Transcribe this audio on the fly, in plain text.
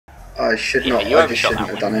I should not. You I just shouldn't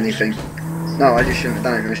have done anything. No, I just shouldn't have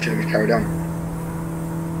done anything. I should have carried on.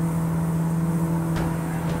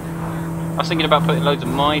 I was thinking about putting loads of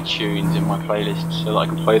my tunes in my playlist so that I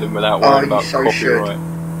can play them without worrying about copyright.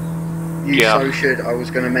 You so should. I was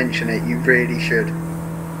going to mention it. You really should.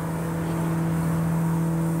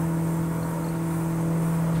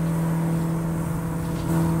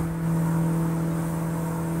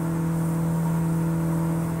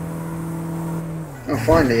 Oh,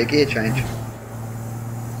 finally, a gear change.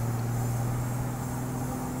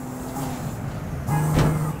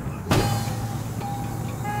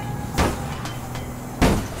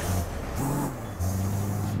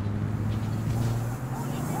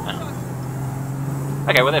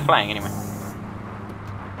 Okay, well they're playing anyway.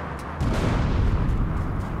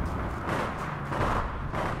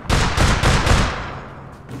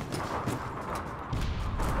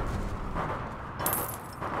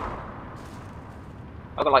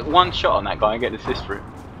 I got like one shot on that guy and get an assist for it.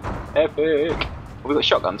 Epic! Have we got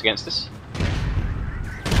shotguns against us?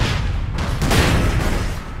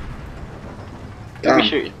 Who are we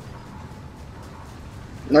shooting?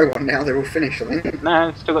 No one now, they're all finished, I think.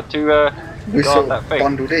 No, still got to we're guard sort that of thing.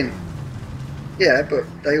 bundled in. Yeah, but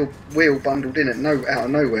we all bundled in out of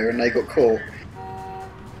nowhere and they got caught.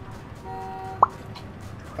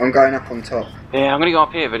 I'm going up on top. Yeah, I'm gonna go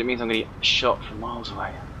up here, but it means I'm gonna get shot from miles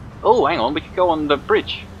away. Oh, hang on, we could go on the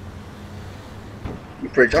bridge. The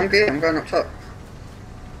bridge, I'm going up top.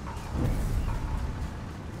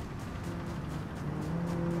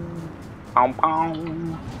 Pom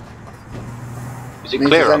pom. Is it Means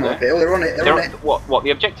clear up there? there? Oh, they're on it, they're on it. What,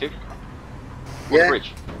 the objective? Or Yeah. the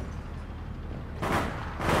bridge?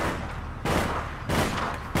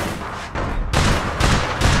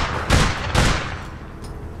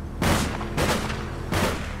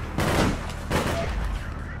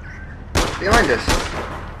 Behind us.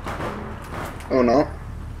 Or not.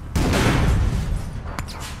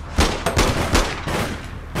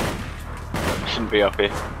 Shouldn't be up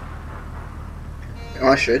here.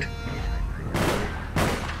 I should.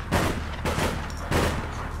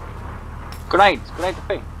 Grenade the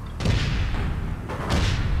thing.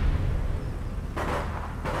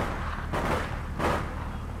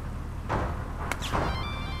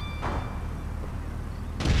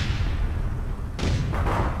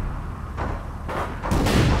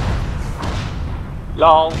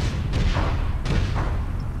 LOL.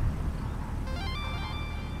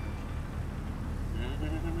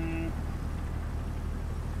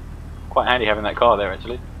 Quite handy having that car there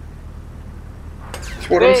actually. That's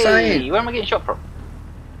what I'm saying. Where am I getting shot from?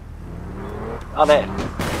 Oh, there.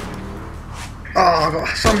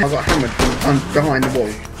 Oh, somehow I got hammered from behind the wall.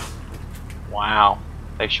 Wow.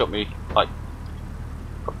 They shot me like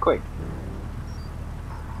quick.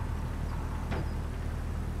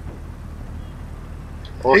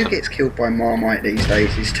 Awesome. Who gets killed by Marmite these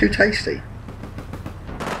days? It's too tasty.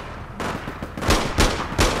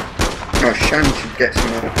 Oh, Shan should get some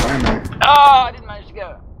more ammo. Oh, I didn't manage to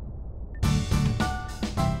go.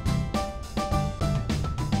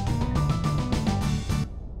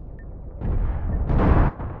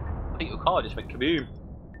 I think your car just went kaboom.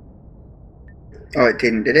 Oh, it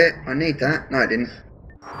didn't, did it? I need that. No, it didn't.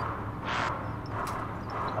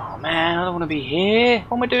 Oh man, I don't want to be here.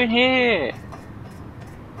 What am I doing here?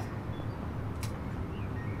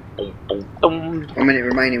 1 minute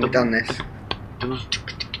remaining, we've done this.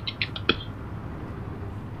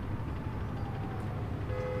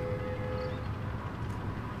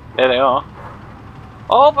 There they are.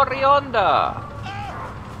 Over yonder!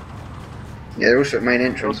 Yeah, they're also at main They're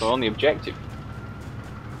entrance. also on the objective.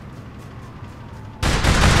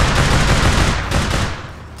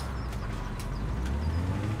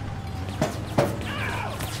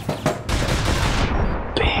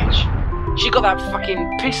 Bitch! She got that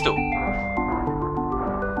fucking pistol!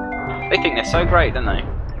 They think they're so great, don't they?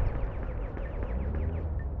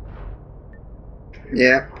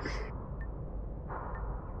 Yeah.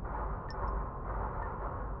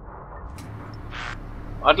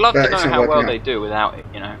 I'd love to But know it's not how well working they out. do without it,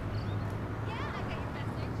 you know.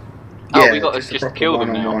 Yeah, Oh, we got to just a just proper kill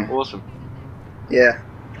them now. one-on-one. Awesome. Yeah.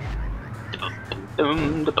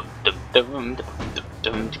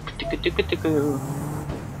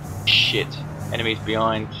 Shit. Enemies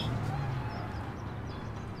behind.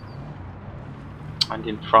 And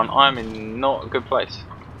in front. I'm in not a good place.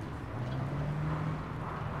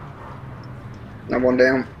 No one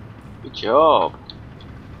down. Good job.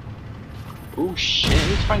 Oh shit,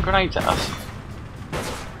 he's throwing grenades at us.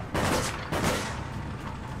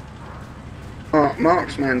 Oh,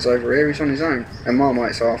 Marksman's over here, he's on his own. And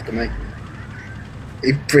Marmite's after me.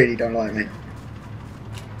 He really don't like me.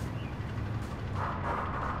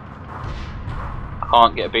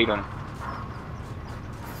 can't get a bead on him.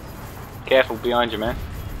 Careful behind you, man.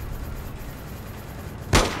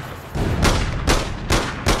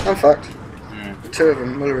 I'm fucked. Two of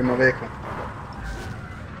them were in my vehicle.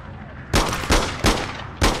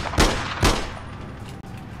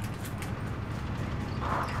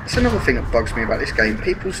 That's another thing that bugs me about this game.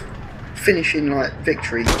 People's finishing like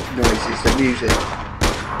victory noises, the music.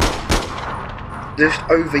 Just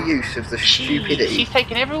overuse of the stupidity. She's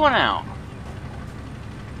taking everyone out.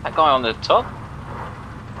 That guy on the top.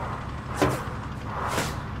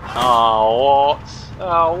 Oh what?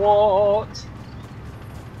 Oh what?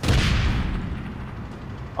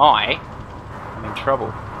 I'm in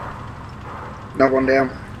trouble. Not one down.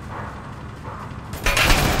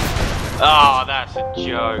 Oh, that's a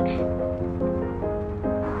joke.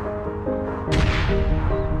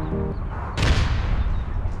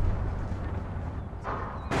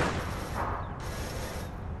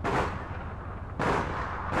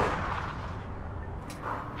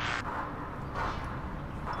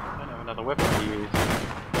 I don't have another weapon to use.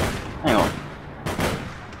 Hang on.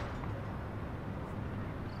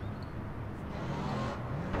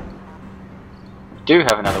 I do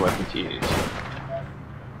have another weapon to use.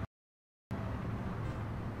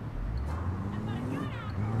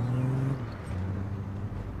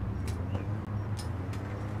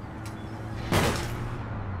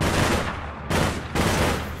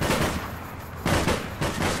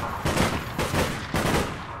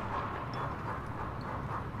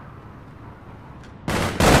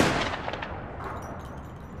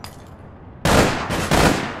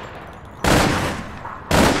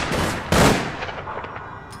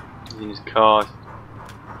 In his cars.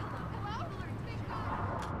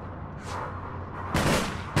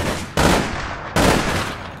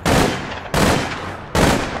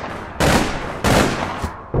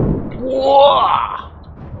 Whoa!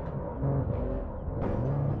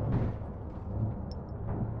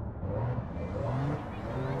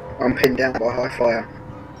 I'm pinned down by high fire.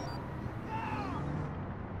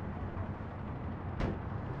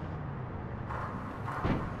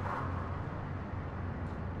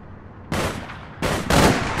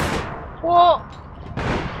 What?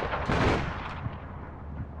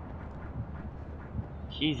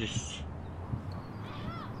 Jesus.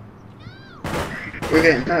 We're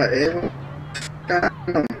getting hurt here.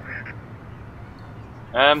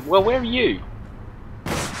 Well, where are you?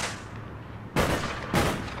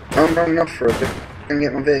 I'm running off for a bit. I'm gonna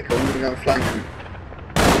get my vehicle. I'm gonna go and flank him.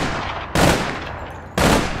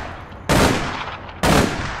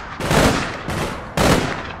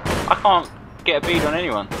 I can't get a bead on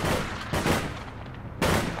anyone.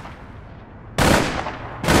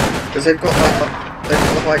 Because they've got the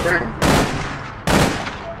high ground.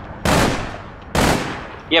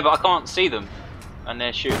 Yeah, but I can't see them, and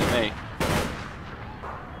they're shooting at me.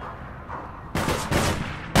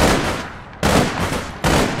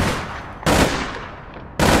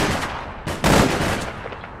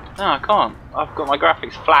 No, I can't. I've got my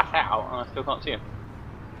graphics flat out, and I still can't see them.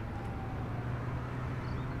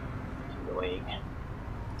 Annoying.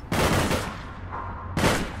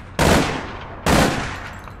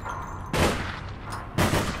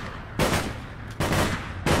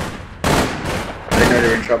 They know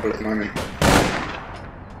they're in trouble at the moment.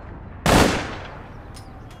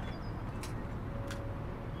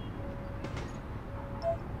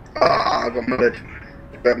 Ah, I got murdered.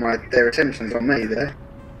 But their attention's on me there.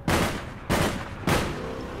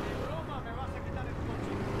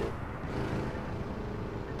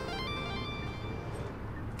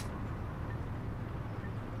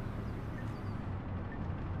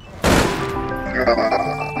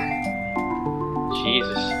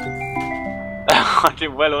 Jesus. I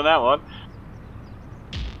did well on that one.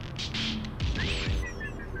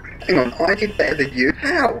 Hang on, I did better than you.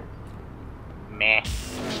 How? Meh.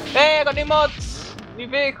 Hey, I got new mods! New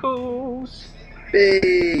vehicles!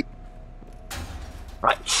 Big.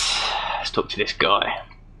 Right, let's talk to this guy.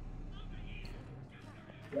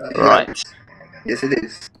 Right. Yes, it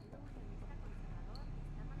is.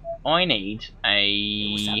 I need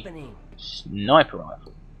a sniper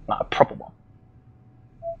rifle. Like a proper one.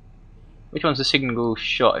 Which one's the single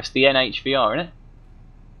shot? It's the NHVR, isn't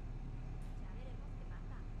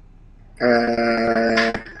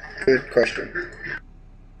it? Good question.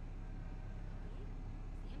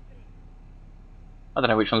 I don't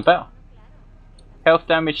know which one's better. Health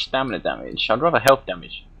damage, stamina damage. I'd rather health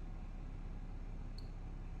damage.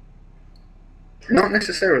 Not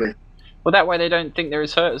necessarily. Well, that way they don't think they're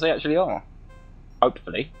as hurt as they actually are.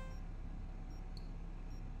 Hopefully.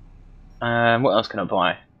 What else can I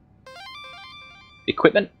buy?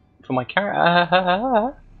 Equipment for my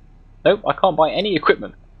character. Nope, I can't buy any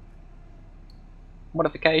equipment.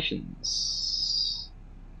 Modifications.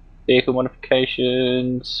 Vehicle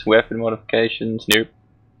modifications, weapon modifications, nope.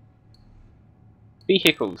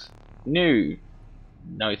 Vehicles, no.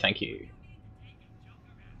 No thank you.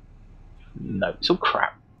 No, it's all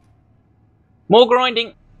crap. More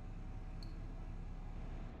grinding!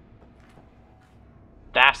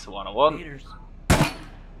 That's the one I want.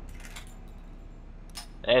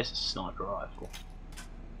 There's a sniper rifle.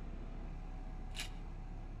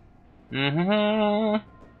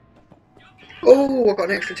 Oh, I got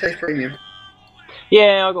an extra taste premium.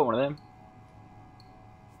 Yeah, I got one of them.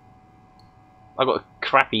 I got a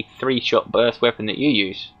crappy 3-shot burst weapon that you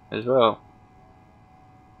use as well.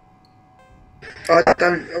 I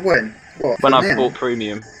don't. When? What? When I now? bought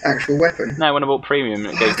premium. Actual weapon? No, when I bought premium,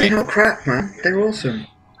 it gave me. They're not crap, man. They're awesome.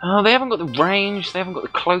 Oh, they haven't got the range. They haven't got the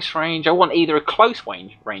close range. I want either a close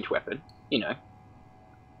range weapon, you know,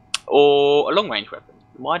 or a long range weapon.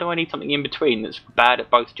 Why do I need something in between that's bad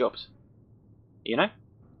at both jobs? You know?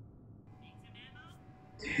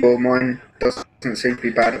 Well, mine doesn't seem to be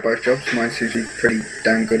bad at both jobs. Mine seems to be pretty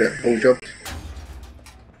damn good at all jobs.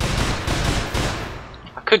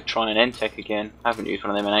 I could try an N-Tech again. I haven't used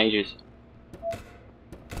one of them in ages.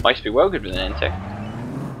 I used to be well good with an N-Tech.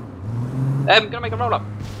 Gonna make a roll up.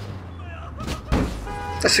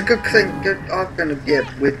 That's a good thing. I'm gonna,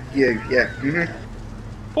 yeah, with you, yeah.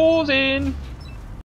 Pause in.